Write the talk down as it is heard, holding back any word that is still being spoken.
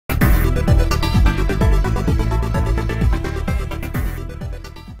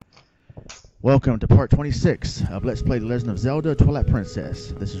Welcome to part 26 of Let's Play The Legend of Zelda Twilight Princess.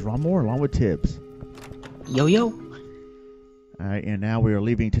 This is Ronmower along with Tibbs. Yo yo. Alright, and now we are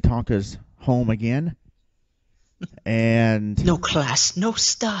leaving Tatanka's home again. And no class, no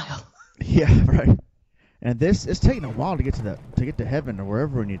style. Yeah, right. And this is taking a while to get to heaven or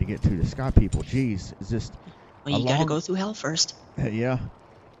wherever we need to get to. The sky people, jeez, it's just. Well, you gotta go through hell first. Yeah.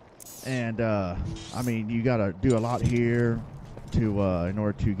 And I mean, you gotta do a lot here to in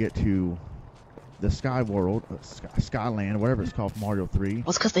order to get to the Sky World, Skyland, whatever it's called, Mario 3. Well,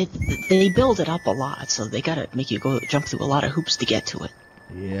 it's because they build it up a lot, so they gotta make you jump through a lot of hoops to get to it.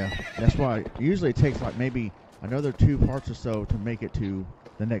 Yeah, that's why usually it takes like maybe another 2 parts or so to make it to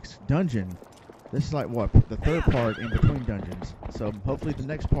the next dungeon. This is like what, the third part in between dungeons. So hopefully the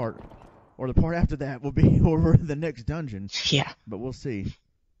next part, or the part after that, will be over the next dungeon. Yeah. But we'll see.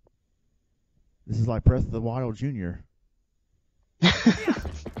 This is like Breath of the Wild Jr.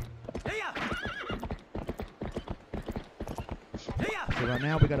 So right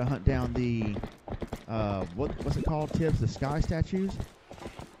now we gotta hunt down the what's it called, Tibbs? The sky statues?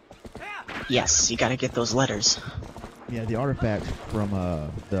 Yes, you gotta get those letters. Yeah, the artifact from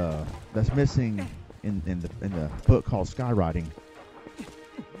that's missing in the book called Skywriting.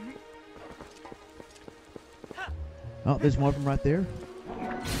 Oh, there's one of them right there.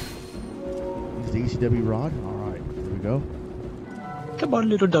 Use the ECW rod. Alright, here we go. Come on,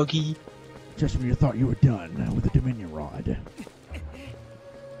 little doggy. Just when you thought you were done with the Dominion rod.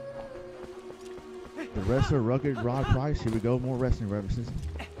 The Wrestler Rugged Rod Price. Here we go, more wrestling references.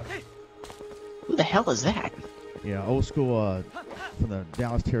 Who the hell is that? Yeah, old school from the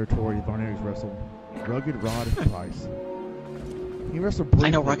Dallas territory. Varneri's wrestled Rugged Rod Price. He wrestled briefly.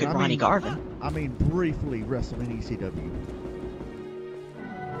 I know Rugged Ronnie Garvin. I mean, briefly wrestled in ECW.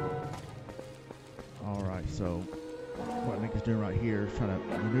 Alright, so what Nick is doing right here is trying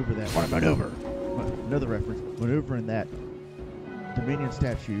to maneuver that. What a maneuver! Another reference. Maneuvering that Dominion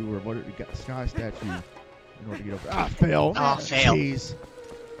statue, or what it got, Sky statue, in order to get over. Ah, fail! Oh, fail. Jeez.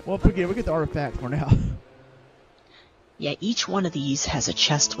 Well, forget, we get the artifact for now. Yeah, each one of these has a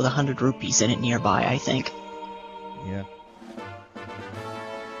chest with 100 rupees in it nearby, I think. Yeah.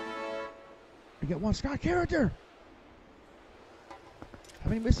 We got one Sky character! How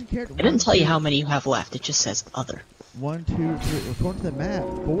many missing characters? It didn't tell you how many you have left, it just says other. 1, 2, 3, according to the map,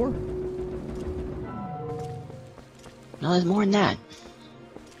 4? No, there's more than that.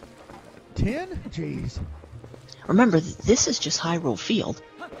 10? Jeez. Remember, this is just Hyrule Field.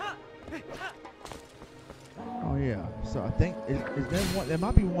 Oh yeah, so I think, is there one, there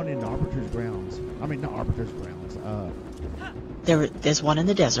might be one in Arbiter's Grounds. I mean, not Arbiter's Grounds, There's one in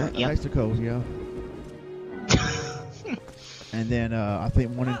the desert, yep. Mexico, yeah. And then, I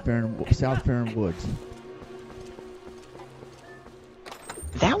think one in South Farron Woods.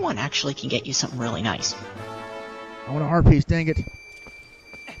 That one actually can get you something really nice. I want a heart piece, dang it.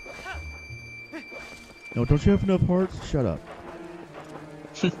 No, don't you have enough hearts? Shut up.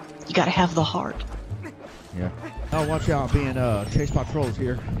 You gotta have the heart. Yeah. Oh, watch out, being chased by trolls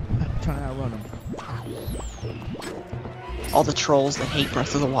here. Trying to outrun them. All the trolls that hate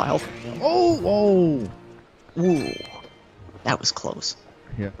Breath of the Wild. Oh! Oh! Ooh. That was close.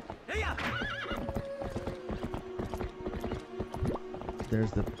 Yeah.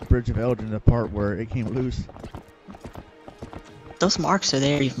 There's the Bridge of Elgin, the part where it came loose. Those marks are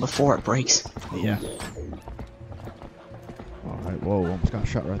there even before it breaks. Yeah. Alright, whoa, almost got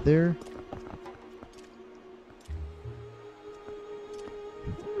shot right there.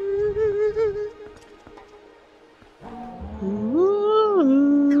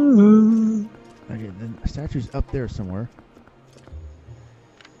 Okay, then the statue's up there somewhere.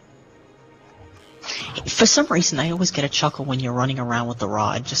 For some reason, I always get a chuckle when you're running around with the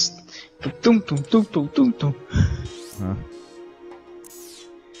rod. Just doom doom doom doom doom doom. Huh.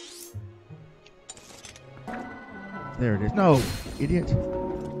 There it is. No, idiot.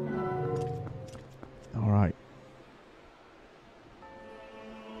 Alright.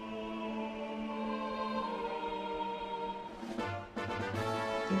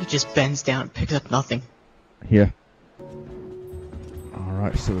 He just bends down and picks up nothing. Yeah.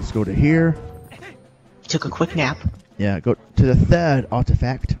 Alright, so let's go to here. Took a quick nap. Yeah, go to the third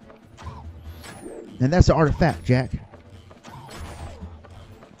artifact. And that's the artifact, Jack.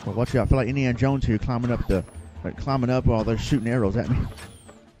 Well, watch out. I feel like Indiana Jones here climbing up while they're shooting arrows at me.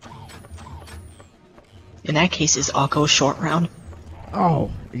 In that case, is Akko short round? Oh,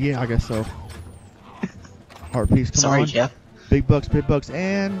 yeah, I guess so. Heart piece, come on. Sorry, Jeff. Big bucks,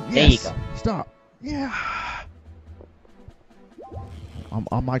 and yes. There you go. Stop. Yeah.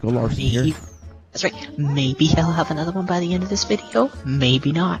 I'm Michael Larson here. That's right. Maybe he'll have another one by the end of this video.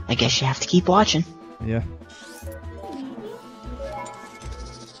 Maybe not. I guess you have to keep watching. Yeah.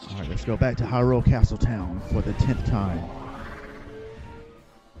 Alright, let's go back to Hyrule Castle Town for the 10th time.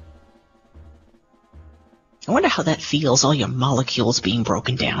 I wonder how that feels, all your molecules being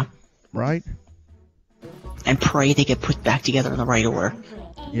broken down. Right? And pray they get put back together in the right order.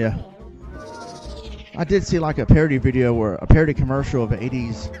 Yeah. I did see like a parody video where a parody commercial of an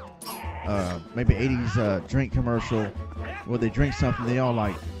 80s, maybe 80s drink commercial where they drink something, they all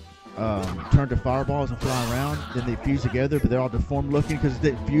like turn to fireballs and fly around, then they fuse together, but they're all deformed looking because it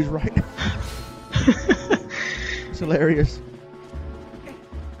didn't fuse right. It's hilarious.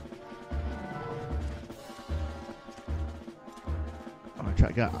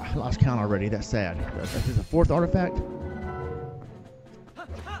 I lost count already. That's sad. This is the 4th artifact?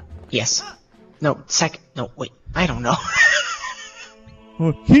 Yes. No, second. No, wait. I don't know.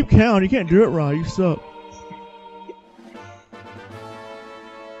 Well, keep count. You can't do it right. You suck.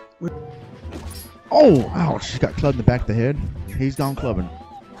 Oh, ouch. She got clubbed in the back of the head. He's gone clubbing.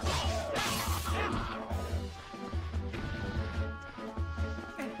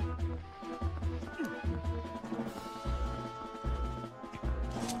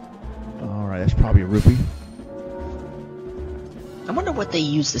 Alright, that's probably a rupee. I wonder what they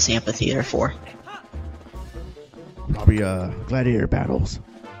use this amphitheater for. Probably gladiator battles.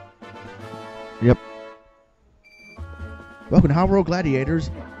 Yep. Welcome to Hyrule Gladiators.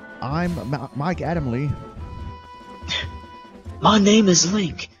 I'm Mike Adamley. My name is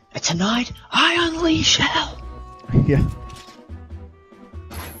Link, and tonight I unleash hell. Yeah.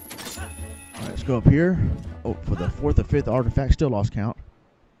 Alright, let's go up here. Oh, for the 4th or 5th artifact, still lost count.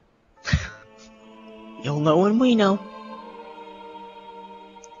 You'll know when we know.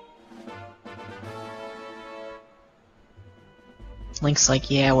 Link's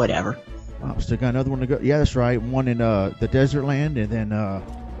like, yeah, whatever. Oh, still got another one to go. Yeah, that's right. One in the desert land, and then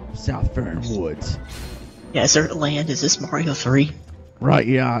South Fern Woods. Desert land? Is this Mario 3? Right,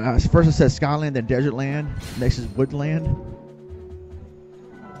 yeah. First it says Skyland, then Desert Land. Next is Woodland.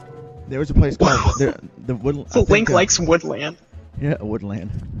 There was a place called the Woodland. So Link likes Woodland. Yeah,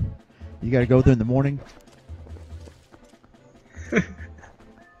 Woodland. You gotta go there in the morning.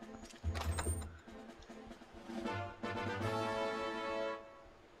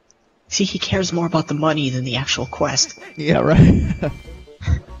 See, he cares more about the money than the actual quest. Yeah, right.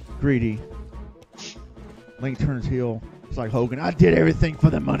 Greedy. Link turns heel. It's like Hogan. I did everything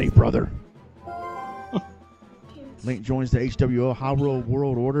for the money, brother. Link joins the HWO Hyrule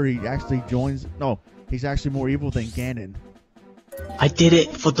World Order. He actually joins. No, he's actually more evil than Ganon. I did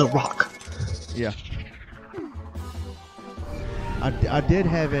it for the rock. Yeah. I did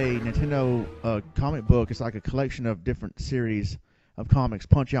have a Nintendo comic book. It's like a collection of different series of comics,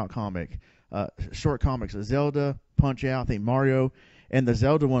 Punch-Out comic, short comics, Zelda, Punch-Out, I think Mario, and the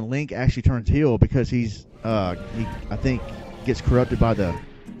Zelda one, Link actually turns heel because he's, I think, gets corrupted by the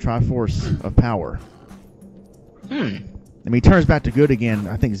Triforce of Power. I mean, he turns back to good again.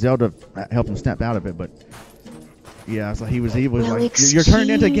 I think Zelda helped him snap out of it, but yeah, it's like he was evil. He's Well, like, you're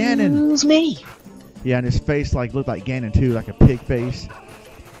turning into Ganon. Excuse me. Yeah, and his face like looked like Ganon too, like a pig face.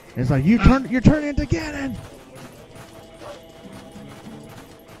 And it's like you're turning into Ganon.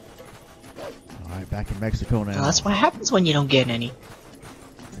 All right, back in Mexico now. Well, that's what happens when you don't get any.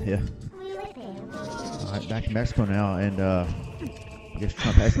 Yeah. All right, back in Mexico now, and I guess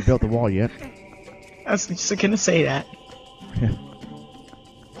Trump hasn't built the wall yet. I was just gonna say that. Yeah.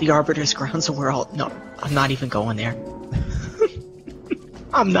 The Arbiter's grounds, and we're all... No, I'm not even going there.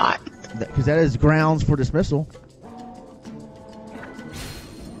 I'm not. Because that is grounds for dismissal.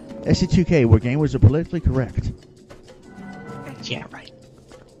 ST2K, where gamers are politically correct. Yeah, right.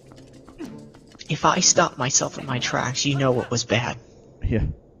 If I stop myself in my tracks, you know it was bad. Yeah.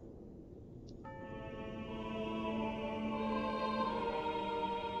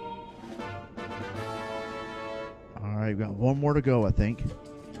 Alright, we've got one more to go, I think.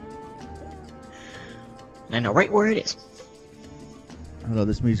 I know right where it is. Oh no,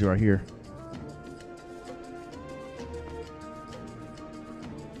 this music right here.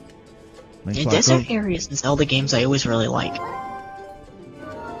 In desert areas in Zelda games, I always really like.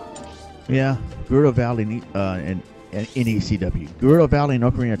 Yeah, Gerudo Valley and NECW. Gerudo Valley and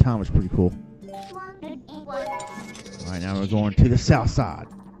Ocarina of Time was pretty cool. Alright, now we're going to the south side.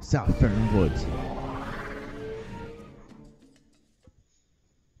 South Fern Woods.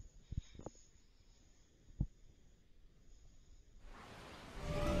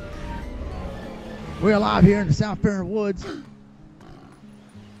 We're alive here in the South Fern Woods.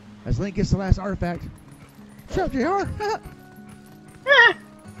 As Link gets the last artifact. Shut up, JR.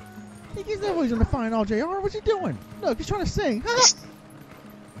 think he's never going to find all JR? What's he doing? Look, he's trying to sing.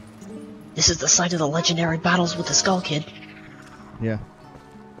 This is the site of the legendary battles with the Skull Kid. Yeah.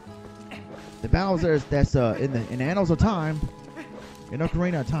 The battles that's in Annals of Time, in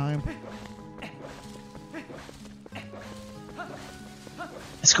Ocarina of Time.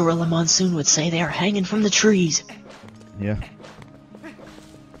 As Gorilla Monsoon would say, they are hanging from the trees. Yeah.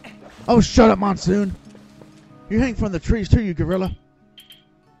 Oh, shut up, Monsoon. You hang from the trees too, you gorilla.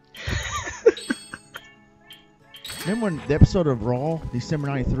 Remember when the episode of Raw, December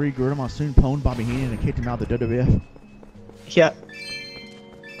 93, Gorilla Monsoon pwned Bobby Heenan and kicked him out of the WWF? Yeah.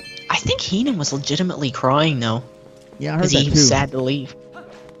 I think Heenan was legitimately crying, though. Yeah, I heard that too. Because he was sad to leave.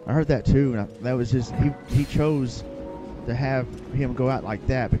 I heard that too. And that was his. He chose to have him go out like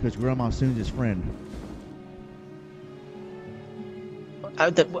that because Gorilla Monsoon's his friend.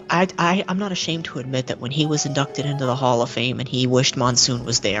 I'm not ashamed to admit that when he was inducted into the Hall of Fame and he wished Monsoon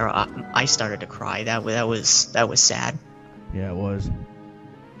was there, I started to cry. That was sad. Yeah, it was.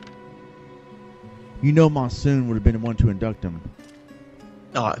 You know, Monsoon would have been the one to induct him.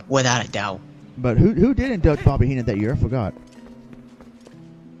 Oh, without a doubt. But who did induct Bobby Heenan that year? I forgot.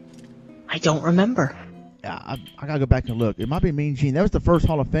 I don't remember. I gotta go back and look. It might be Mean Gene. That was the first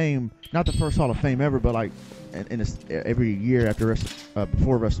Hall of Fame, not the first Hall of Fame ever, but like every year after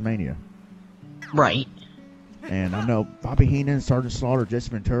before WrestleMania. Right. And I know Bobby Heenan, Sergeant Slaughter, Jesse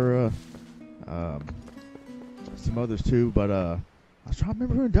Ventura, some others too. But I was trying to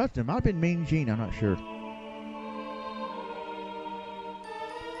remember who inducted him. Might have been Mean Gene. I'm not sure.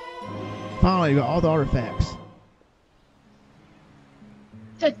 Finally, we got all the artifacts.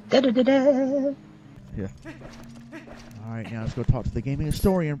 Yeah. Alright, now let's go talk to the gaming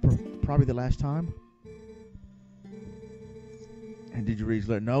historian for probably the last time. And did you read his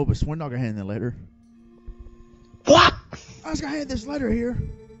letter? No, but Swindog handed the letter. What? I was gonna hand this letter here.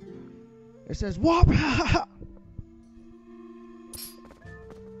 It says, "Whop!" I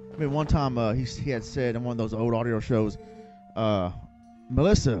mean, one time he had said in one of those old audio shows,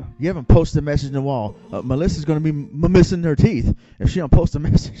 Melissa, you haven't posted a message in a while. Melissa's gonna be missing her teeth if she don't post a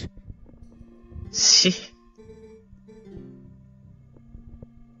message.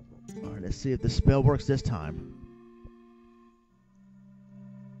 Alright, let's see if the spell works this time.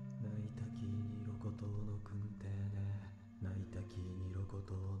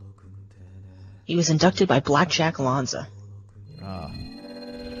 He was inducted by Blackjack Lanza. I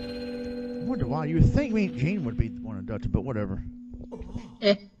wonder why. You would think Mean Gene would be the one inducted, but whatever.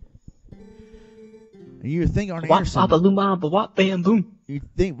 Eh. And you would think Arn Anderson.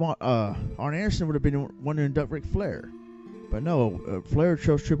 You'd think Arn Anderson would have been the one to induct Ric Flair. But no, Flair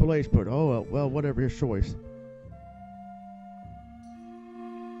chose Triple H, but well, whatever, his choice.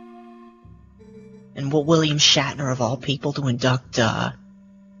 And William Shatner, of all people, to induct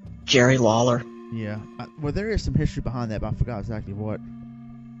Jerry Lawler. Yeah. Well, there is some history behind that, but I forgot exactly what.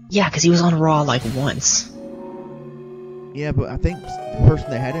 Yeah, because he was on Raw like once. Yeah, but I think the person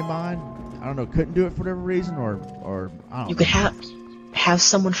they had in mind, I don't know, couldn't do it for whatever reason, or I don't know. You could have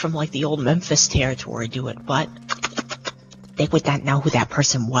someone from like the old Memphis territory do it, but they would not know who that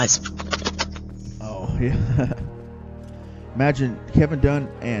person was. Oh, yeah. Imagine Kevin Dunn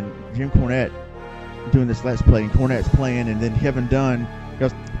and Jim Cornette doing this Let's Play, and Cornette's playing, and then Kevin Dunn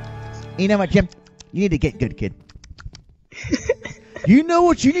goes, "You know what, Jim? You need to get good, kid." You know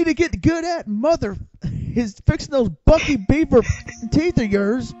what you need to get good at, mother? Is fixing those Bucky Beaver teeth of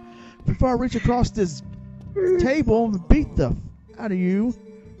yours before I reach across this table and beat the out of you.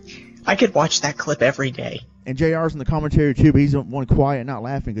 I could watch that clip every day. And JR's in the commentary too, but he's the one quiet, not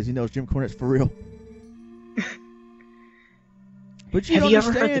laughing, because he knows Jim Cornette's for real. But Have you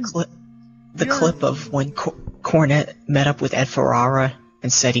ever heard the clip of when Cornette met up with Ed Ferrara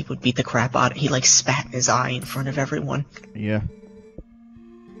and said he would beat the crap out of him? He like spat in his eye in front of everyone. Yeah.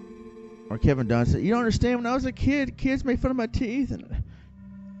 Or Kevin Dunn said, "You don't understand, when I was a kid, kids made fun of my teeth," and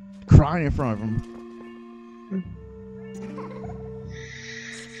crying in front of him.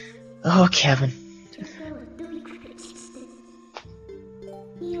 Oh, Kevin.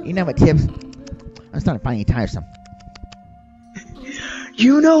 You know what, Tibbs? I'm starting to find you tiresome.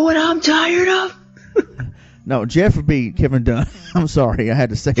 You know what I'm tired of? No, Jeff would be Kevin Dunn. I'm sorry, I had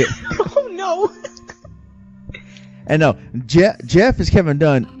to say it. Oh, no. And no, Jeff is Kevin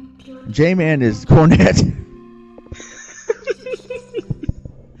Dunn. J-Man is Cornette.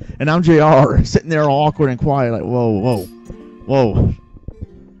 And I'm JR, sitting there all awkward and quiet, like, whoa.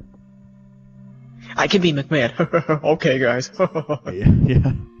 I can be McMahon. Okay, guys.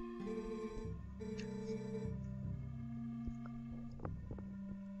 Yeah.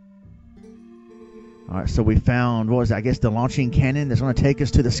 Alright, so we found, what was that, I guess the launching cannon that's going to take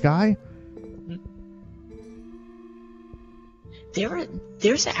us to the sky?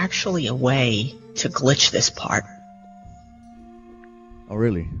 There's actually a way to glitch this part. Oh,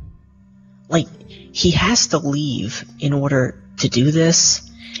 really? Like, he has to leave in order to do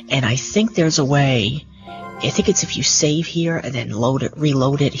this, and I think there's a way. I think it's if you save here and then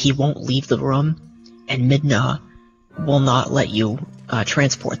reload it, he won't leave the room, and Midna will not let you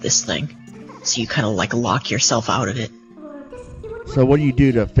transport this thing. So you kind of like lock yourself out of it. So what do you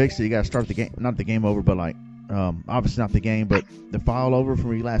do to fix it? You gotta start the game, not the game over, but like, obviously not the game, but the file over from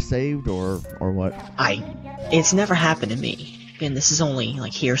where you last saved, or what? It's never happened to me. And this is only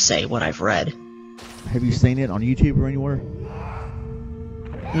like hearsay, what I've read. Have you seen it on YouTube or anywhere?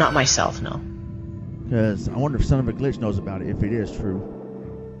 Not myself, no. Because I wonder if Son of a Glitch knows about it, if it is true.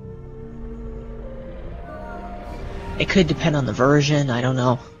 It could depend on the version, I don't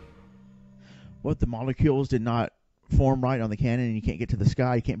know. What if the molecules did not form right on the cannon and you can't get to the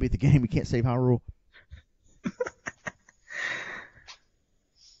sky, you can't beat the game, you can't save Hyrule?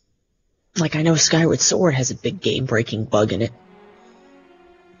 Like, I know Skyward Sword has a big game-breaking bug in it.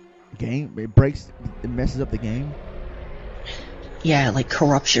 It messes up the game? Yeah, it like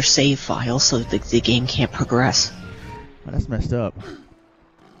corrupts your save file so the game can't progress. Oh, that's messed up.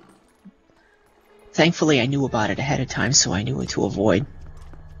 Thankfully, I knew about it ahead of time, so I knew what to avoid.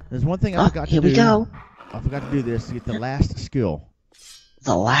 There's one thing I forgot to do. Here we go. I forgot to do this to get the last skill.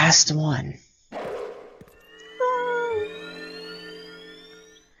 The last one.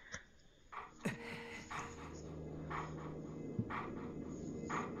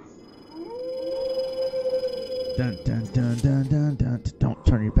 Dun dun dun dun dun dun. Don't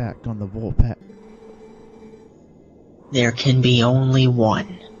turn your back on the Volpack. There can be only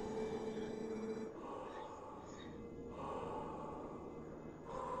one.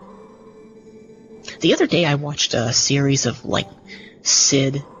 The other day I watched a series of, like,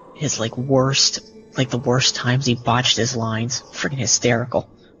 Sid, his, like, the worst times he botched his lines. Freaking hysterical.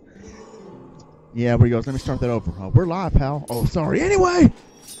 Yeah, where he goes, let me start that over. Oh, we're live, pal. Oh, sorry. Anyway!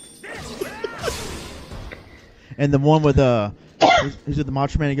 And the one with, he's with the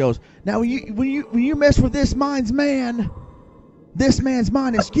Macho Man, he goes, now when you mess with this man's mind,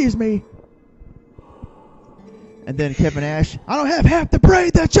 excuse me. And then Kevin Nash, I don't have half the brain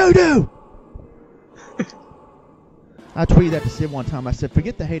that you do! I tweeted that to Sid one time. I said,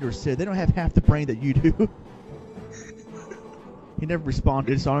 forget the haters, Sid. They don't have half the brain that you do. He never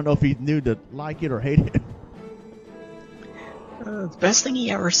responded, so I don't know if he knew to like it or hate it. The best thing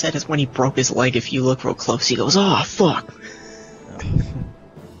he ever said is when he broke his leg. If you look real close, he goes, "Oh, fuck."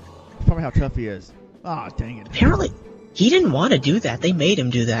 Probably how tough he is. Ah, dang it. Apparently, he didn't want to do that. They made him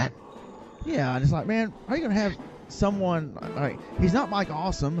do that. Yeah, and it's like, man, how are you going to have someone... Like, he's not Mike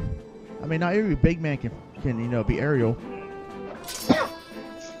Awesome. I mean, not every big man can be aerial.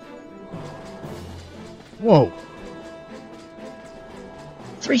 Whoa.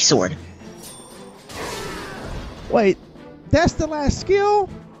 3 sword. Wait, that's the last skill?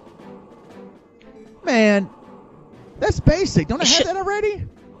 Man, that's basic. Don't I have that already?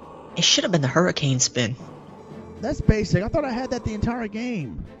 It should have been the hurricane spin. That's basic. I thought I had that the entire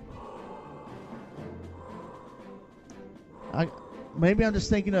game. Maybe I'm just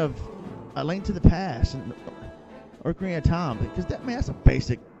thinking of A Link to the Past or Ocarina of Time, because that's a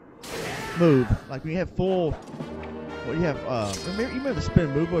basic move. Like when you have full, remember the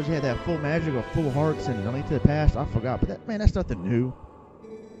spin move was you had that full magic or full hearts and A Link to the Past. I forgot, but that's nothing new.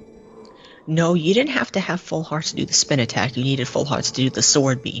 No, you didn't have to have full hearts to do the spin attack. You needed full hearts to do the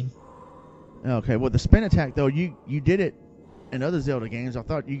sword beam. Okay, well the spin attack though, you did it in other Zelda games. I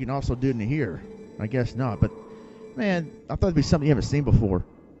thought you can also do it in here. I guess not, but man, I thought it'd be something you haven't seen before.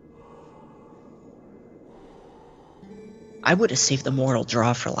 I would have saved the Mortal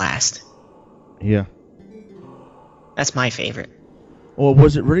Draw for last. Yeah. That's my favorite. Well,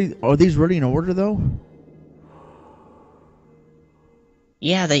 was it really? Are these really in order though?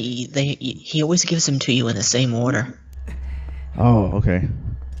 Yeah, he always gives them to you in the same order. Oh, okay.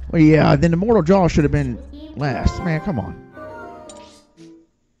 Well, yeah, then the Mortal Draw should have been last. Man, come on.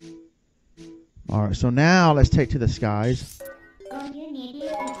 Alright, so now let's take to the skies.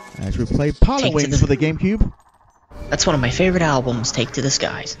 As we play Pilot Wings for the GameCube. That's one of my favorite albums, Take to the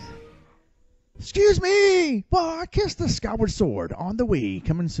Skies. Excuse me! Well, I kissed the Skyward Sword on the Wii.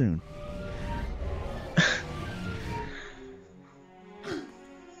 Coming soon.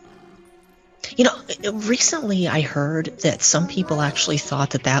 You know, recently I heard that some people actually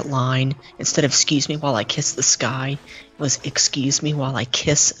thought that line, instead of "excuse me while I kiss the sky," was "excuse me while I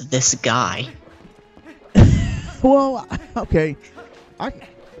kiss this guy." Well, okay. I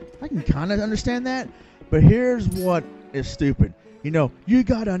can kind of understand that, but here's what is stupid. You know, you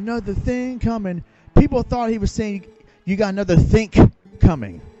got another thing coming. People thought he was saying, You got another think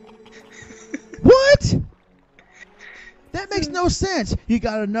coming. What? That makes no sense. You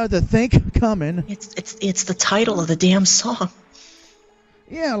got another think coming. It's the title of the damn song.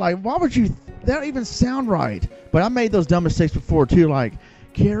 Yeah, like, why would you... That don't even sound right. But I made those dumb mistakes before, too, like,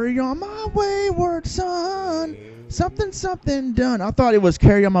 carry on my wayward son, something, something done. I thought it was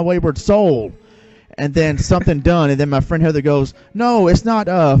carry on my wayward soul, and then something done, and then my friend Heather goes, no, it's not,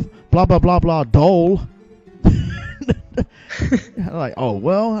 blah, blah, blah, blah, dole. I'm like, oh,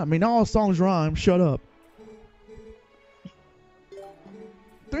 well, I mean, all songs rhyme, shut up.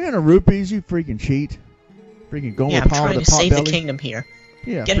 300 rupees, you freaking cheat. Freaking Gomer Yeah, I'm Pyle trying with to a pot save belly. the kingdom here.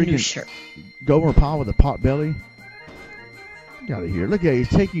 Yeah, Get a new freaking shirt. Gomer Pyle with a pot belly. Get out of here. Look at it. It's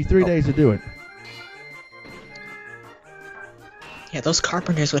taking you 3 days to do it. Yeah, those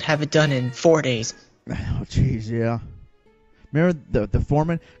carpenters would have it done in 4 days. Oh, jeez, yeah. Remember the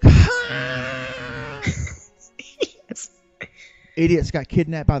foreman? Yes. Idiots got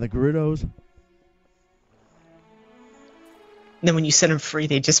kidnapped by the Gerudos. Then when you set them free,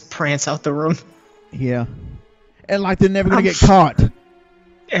 they just prance out the room. Yeah. And like they're never going to get caught.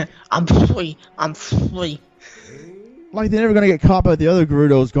 Yeah, I'm free. I'm free. Like they're never going to get caught by the other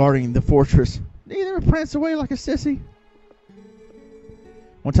Gerudos guarding the fortress. They never prance away like a sissy.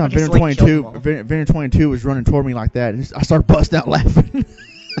 One time, Venom 22 was running toward me like that. I started busting out laughing.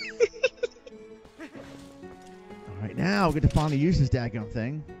 Alright, now we get to finally use this daggone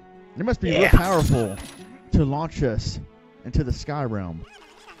thing. It must be real powerful to launch us into the sky realm.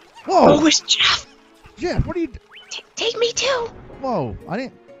 Whoa! Oh, it's Jeff! Jeff, what are you... Take me too! Whoa, I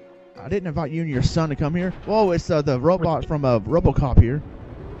didn't invite you and your son to come here. Whoa, it's the robot from RoboCop here.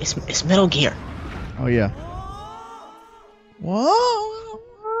 It's Metal Gear. Oh, yeah. Whoa!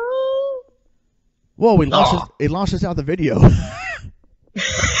 Whoa, it launched us out the video.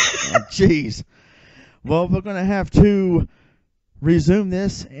 Jeez. Well, we're going to have to resume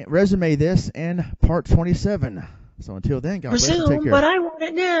this, resume this in part 27. So until then, God bless you. Take care. But I want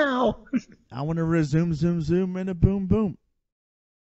it now. I want to resume, zoom, and a boom, boom.